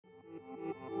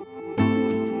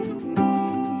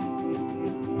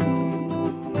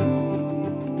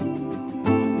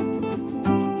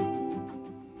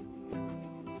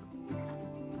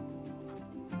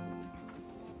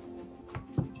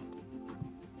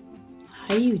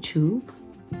Hi YouTube,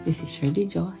 this is Shirley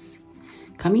Joss,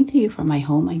 coming to you from my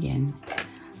home again.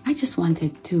 I just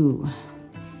wanted to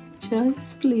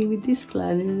just play with these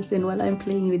planners, and while I'm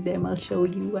playing with them, I'll show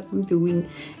you what I'm doing.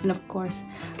 And of course,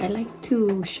 I like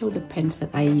to show the pens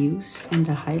that I use and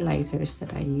the highlighters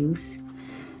that I use.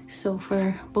 So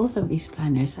for both of these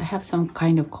planners, I have some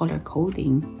kind of color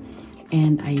coding,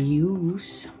 and I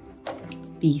use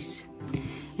these.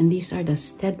 And these are the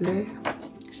Staedtler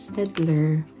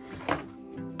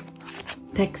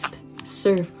Text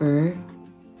Surfer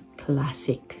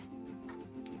Classic.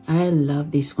 I love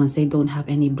these ones. They don't have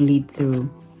any bleed through.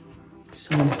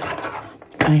 So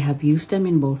I have used them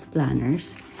in both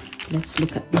planners. Let's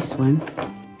look at this one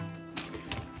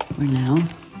for now.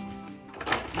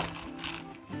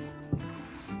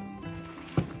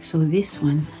 So this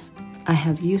one I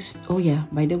have used, oh yeah,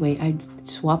 by the way, I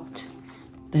swapped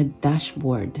the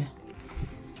dashboard.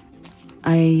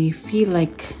 I feel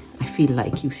like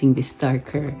using this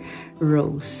darker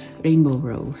rose, rainbow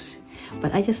rose,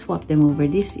 but I just swapped them over.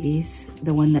 This is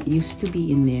the one that used to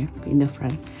be in there in the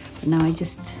front, but now I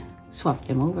just swapped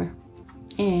them over,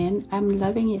 and I'm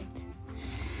loving it.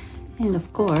 And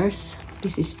of course,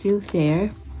 this is still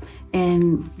there,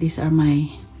 and these are my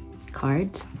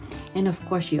cards. And of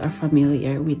course, you are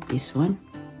familiar with this one.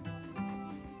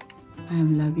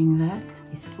 I'm loving that.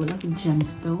 It's full of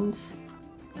gemstones.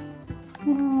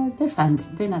 They're fans.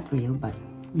 They're not real, but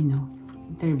you know,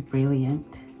 they're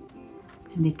brilliant.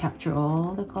 And they capture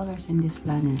all the colors in this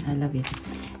planner. I love it.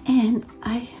 And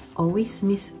I always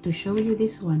miss to show you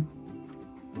this one.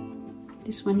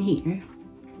 This one here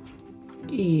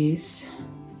is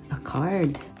a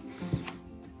card.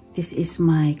 This is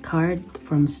my card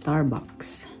from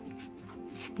Starbucks.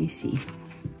 You see,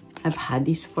 I've had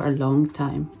this for a long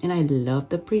time, and I love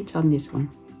the prints on this one.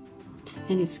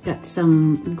 And it's got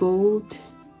some gold.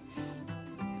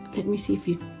 Let me see if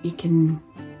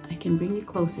I can bring you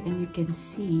closer, and you can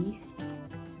see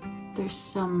there's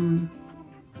some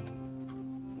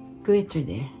glitter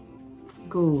there,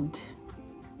 gold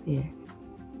there.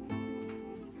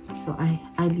 So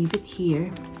I leave it here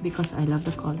because I love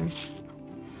the colors.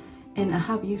 And I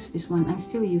have used this one. I'm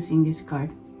still using this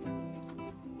card,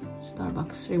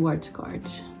 Starbucks rewards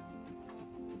cards.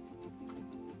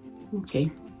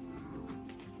 Okay,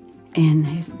 and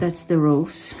that's the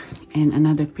rose, and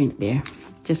another print there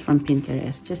just from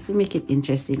Pinterest, just to make it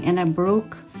interesting. And I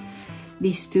broke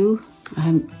these two.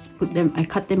 I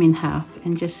cut them in half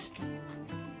and just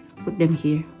put them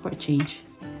here for a change.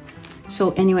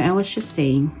 So anyway, I was just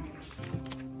saying,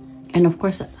 and of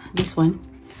course this one,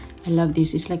 I love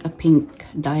this. It's like a pink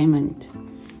diamond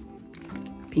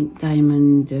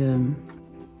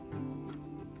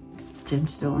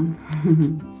gemstone.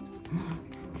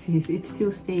 See, it's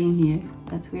still staying here.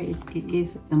 That's where it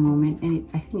is at the moment, and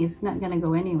I think it's not gonna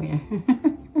go anywhere.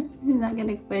 It's not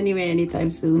gonna go anywhere anytime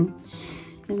soon.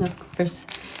 And of course,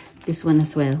 this one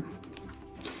as well.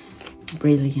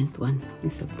 Brilliant one.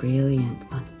 It's a brilliant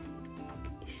one.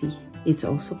 You see, it's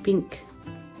also pink.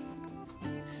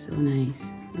 So nice.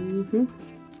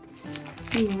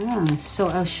 Yeah, so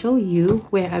I'll show you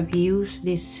where I've used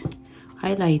these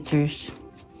highlighters.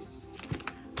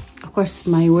 Of course,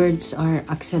 my words are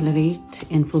accelerate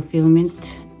and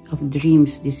fulfillment of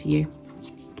dreams this year.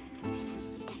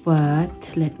 But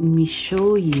let me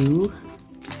show you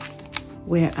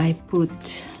where I put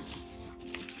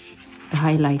the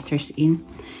highlighters in.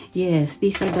 Yes,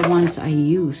 these are the ones I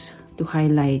use to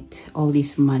highlight all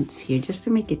these months here, just to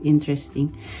make it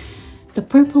interesting. The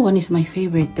purple one is my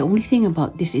favorite. The only thing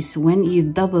about this is when you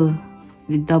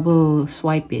double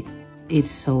swipe it, it's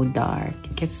so dark.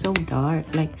 It gets so dark,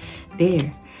 like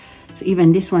there. So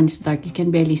even this one is dark. You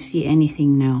can barely see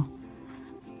anything now.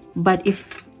 But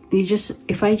if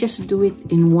I just do it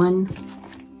in one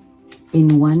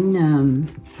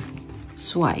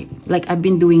swipe, like I've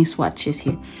been doing swatches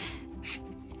here,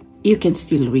 you can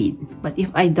still read. But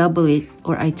if I double it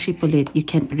or I triple it, you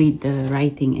can't read the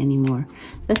writing anymore.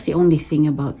 That's the only thing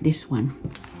about this one.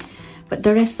 But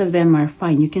the rest of them are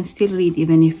fine. You can still read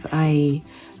even if I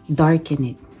darken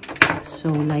it.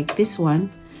 So like this one,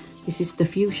 this is the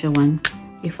fuchsia one.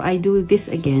 If I do this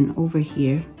again over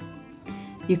here,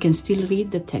 you can still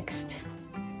read the text.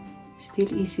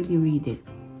 Still easily read it.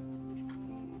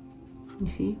 You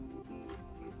see?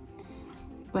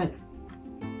 But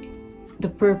the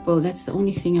purple, that's the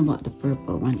only thing about the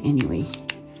purple one anyway.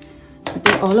 But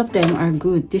then all of them are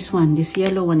good. This one, this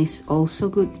yellow one is also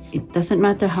good. It doesn't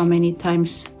matter how many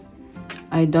times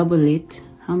I double it,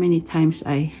 how many times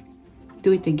I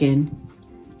do it again,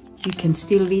 you can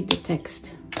still read the text.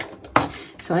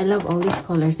 So I love all these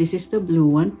colors. This is the blue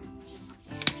one.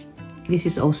 This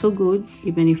is also good.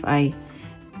 Even if I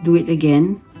do it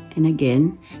again and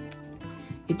again,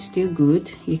 it's still good.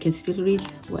 You can still read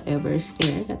whatever's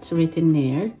there that's written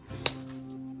there.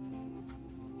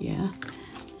 Yeah.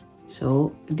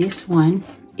 So this one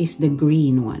is the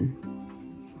green one.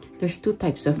 There's two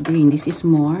types of green. This is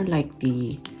more like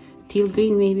the teal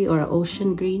green maybe, or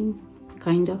ocean green,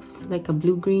 kind of like a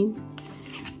blue green.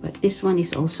 But this one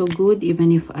is also good.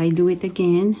 Even if I do it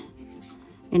again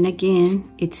and again,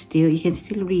 it's still, you can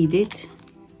still read it.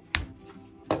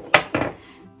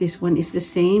 This one is the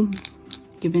same.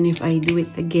 Even if I do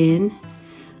it again,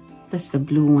 that's the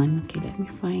blue one. Okay, let me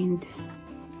find.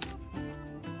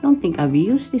 I don't think I've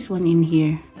used this one in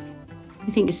here.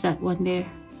 I think it's that one there,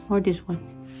 or this one.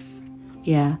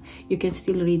 Yeah, you can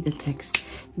still read the text.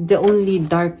 The only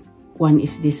dark one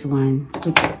is this one,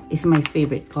 which is my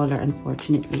favorite color,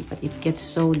 unfortunately, but it gets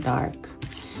so dark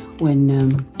when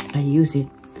I use it.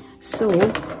 So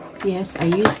yes, I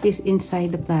use this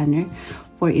inside the planner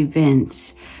for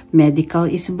events. Medical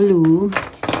is blue,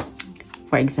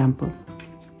 for example,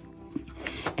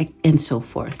 and so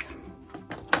forth.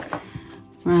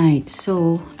 Right,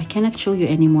 so I cannot show you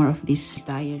any more of these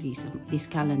diaries, this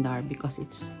calendar, because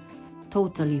it's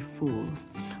totally full.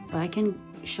 But I can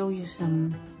show you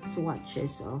some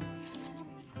swatches of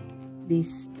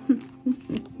this.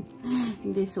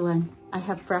 This one, I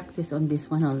have practiced on this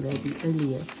one already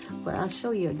earlier, but I'll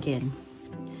show you again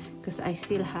because I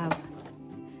still have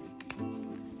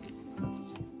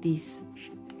this,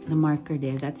 the marker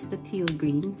there. That's the teal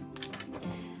green.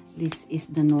 This is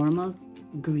the normal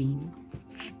green,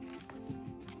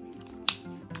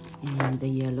 and the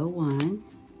yellow one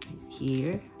right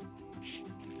here.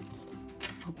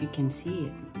 Hope you can see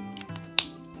it.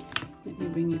 Let me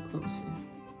bring you closer.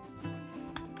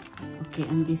 Okay,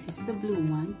 and this is the blue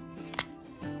one.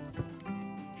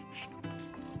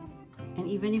 And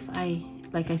even if I,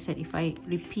 like I said, if I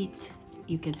repeat,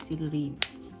 you can still read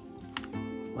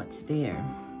what's there.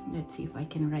 Let's see if I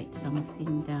can write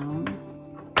something down.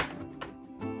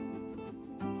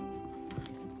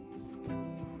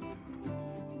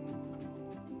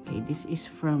 Okay, this is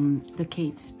from the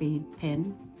Kate Spade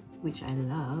pen, which I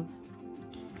love.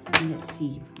 And let's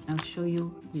see, I'll show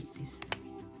you with this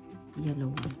yellow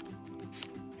one.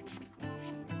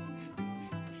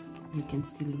 You can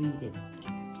still read it.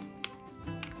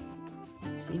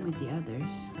 Same with the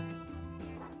others.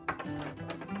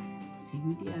 Same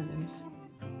with the others.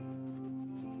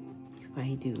 If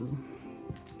I do.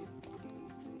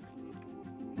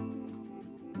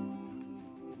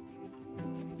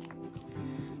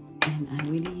 And I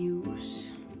will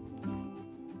use,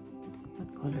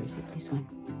 what color is it? This one.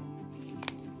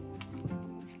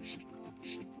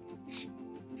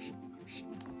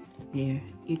 There,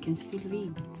 you can still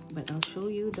read, but I'll show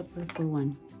you the purple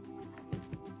one.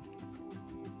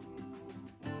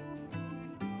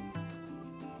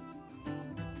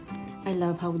 I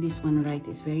love how this one writes.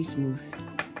 It's very smooth.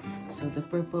 So the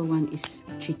purple one is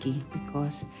tricky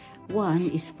because one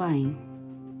is fine.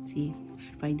 See,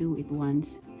 if I do it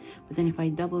once, but then if I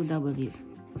double it,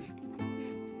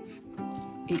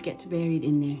 it gets buried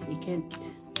in there. You can't,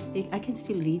 I can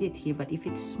still read it here, but if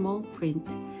it's small print,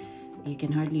 you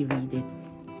can hardly read it.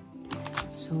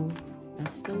 So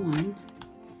that's the one.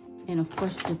 And of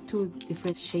course the two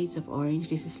different shades of orange.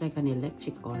 This is like an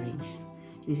electric orange.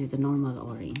 This is the normal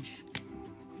orange.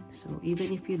 So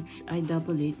even if I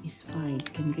double it, it's fine.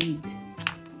 You can read.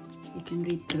 You can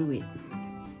read through it.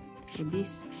 So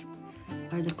these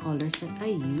are the colors that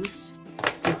I use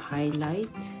to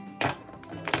highlight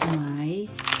my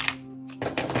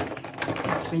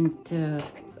different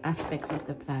aspects of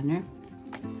the planner.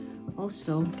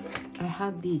 Also, I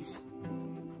have these.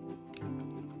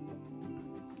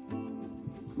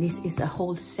 This is a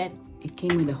whole set. It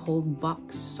came with a whole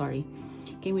box. Sorry,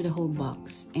 it came with a whole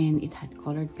box, and it had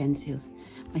colored pencils.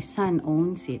 My son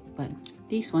owns it, but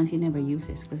these ones he never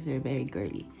uses because they're very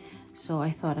girly. So I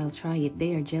thought I'll try it.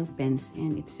 They are gel pens,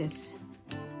 and it says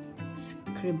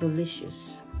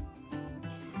Scribblicious.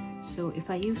 So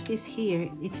if I use this here,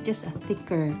 it's just a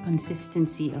thicker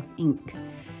consistency of ink.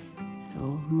 So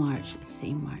March, let's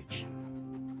say March.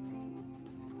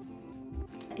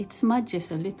 It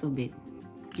smudges a little bit.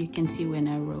 You can see when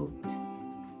I wrote.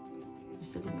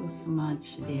 There's a little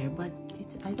smudge there, but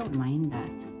I don't mind that.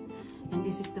 And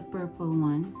this is the purple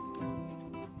one.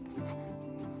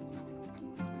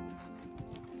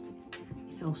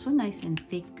 It's also nice and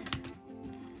thick.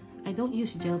 I don't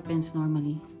use gel pens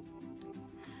normally.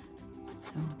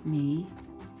 So May.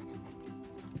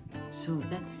 So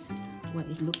that's what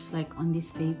it looks like on this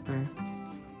paper.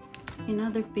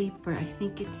 Another paper, I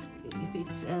think if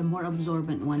it's a more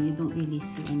absorbent one, you don't really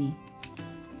see any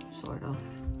sort of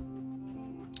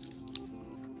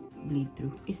bleed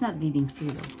through. It's not bleeding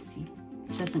through though, see?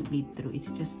 It doesn't bleed through, it's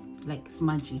just like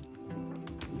smudgy, a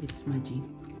bit smudgy.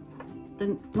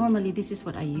 Then normally this is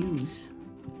what I use,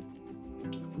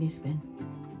 this pen.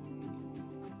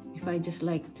 If I just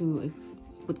like to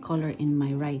put color in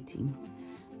my writing.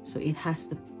 So it has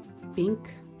the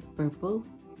pink, purple,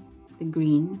 the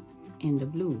green, and the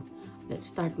blue. Let's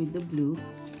start with the blue.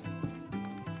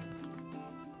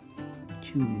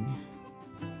 June.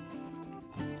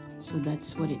 So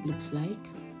that's what it looks like.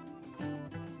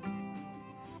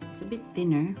 It's a bit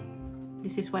thinner.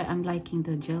 This is why I'm liking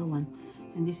the gel one.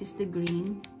 And this is the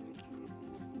green.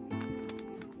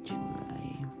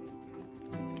 July.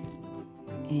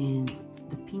 And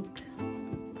the pink.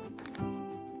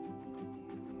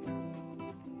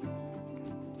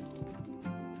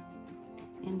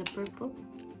 And the purple.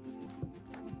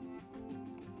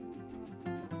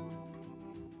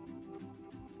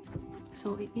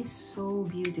 So it is so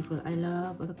beautiful. I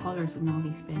love the colors in all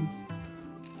these pens.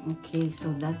 Okay,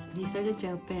 so these are the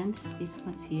gel pens. This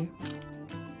one's here,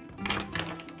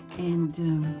 and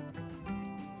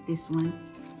this one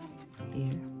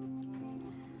there.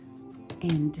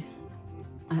 And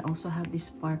I also have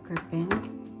this Parker pen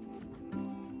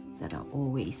that I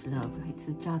always love. It's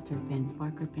a jotter pen,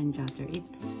 Parker pen jotter.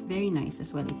 It's very nice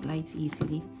as well. It lights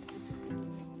easily.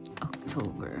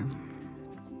 October.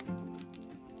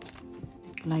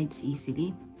 Glides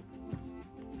easily,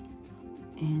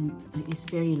 and it's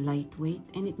very lightweight,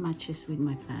 and it matches with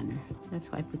my planner. That's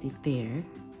why I put it there.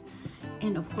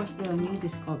 And of course, the new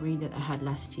discovery that I had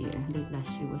last year, late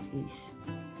last year, was this.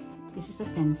 This is a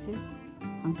pencil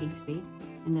from Kate Spade,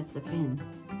 and that's the pen.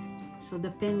 So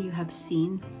the pen you have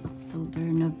seen, October,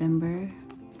 November,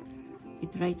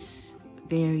 it writes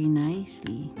very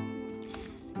nicely.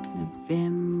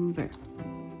 November.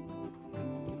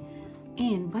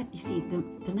 And but you see, the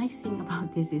nice thing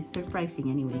about this is surprising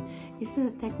anyway. It's a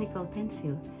technical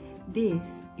pencil.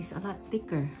 This is a lot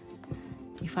thicker.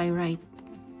 If I write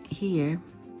here,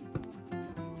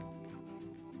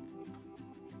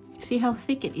 see how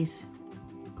thick it is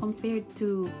compared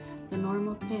to the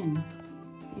normal pen.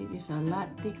 It is a lot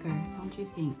thicker, don't you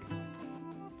think?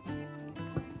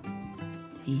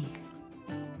 See,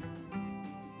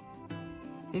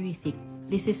 very thick.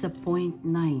 This is a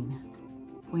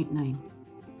 0.9.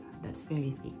 That's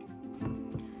very thick.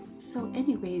 So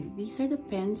anyway, these are the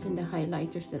pens and the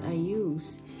highlighters that I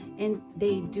use, and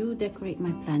they do decorate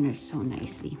my planners so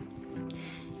nicely.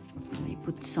 I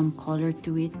put some color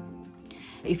to it.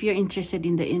 If you're interested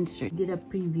in the insert, I did a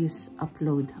previous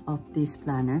upload of this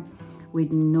planner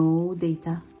with no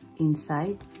data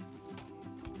inside.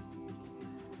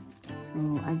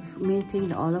 So I've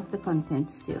maintained all of the content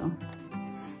still,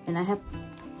 and I have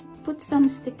put some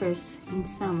stickers in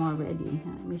some already.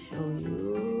 Let me show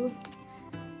you.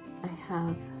 I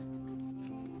have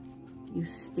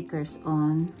used stickers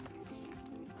on.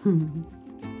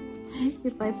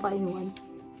 If I find one.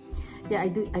 Yeah, I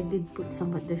did put some,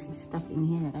 but there's stuff in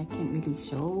here that I can't really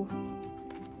show.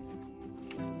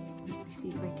 Let me see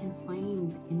if I can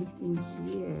find anything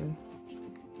here.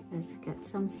 Let's get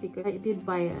some stickers. I did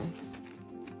buy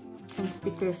some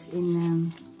stickers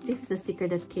in this is the sticker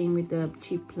that came with the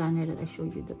cheap planner that I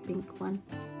showed you, the pink one.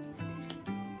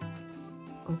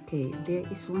 Okay, there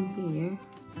is one here.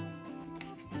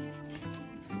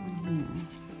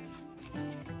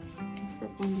 Is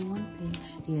that only one page?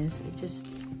 Yes, I just...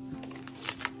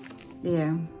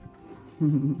 There.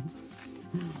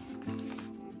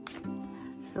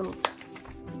 So,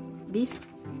 these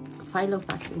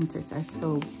Filofax inserts are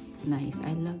so nice.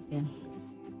 I love them.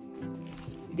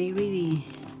 They really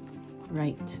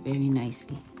write very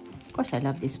nicely. Of course, I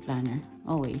love this planner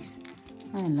always.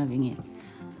 I'm loving it.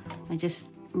 I just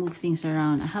move things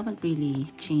around. I haven't really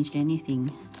changed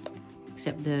anything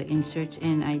except the inserts,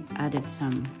 and I added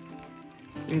some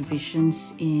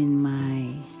revisions in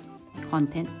my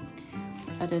content.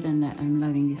 Other than that, I'm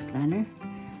loving this planner,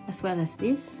 as well as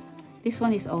this. This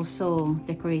one is also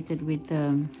decorated with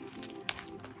the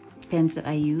pens that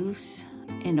I use,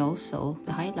 and also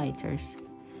the highlighters.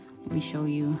 Let me show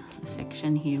you a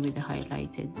section here with the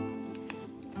highlighted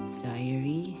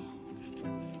diary.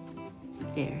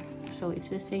 There. So it's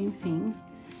the same thing.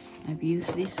 I've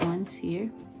used these ones here.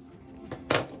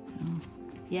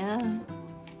 Yeah.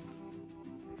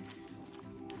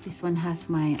 This one has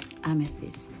my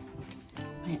amethyst.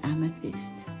 My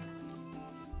amethyst,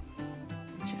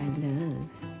 which I love.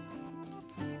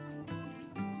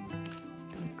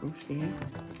 So it goes there.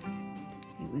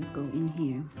 It will go in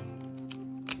here.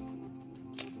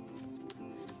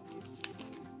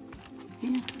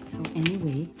 Yeah, so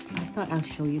anyway, I thought I'll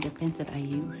show you the pens that I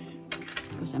use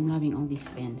because I'm loving all these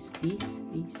pens. These,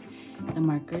 the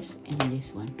markers, and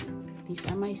this one. These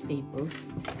are my staples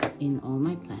in all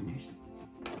my planners.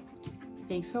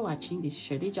 Thanks for watching. This is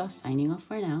Shirley Joss signing off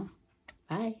for now.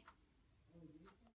 Bye.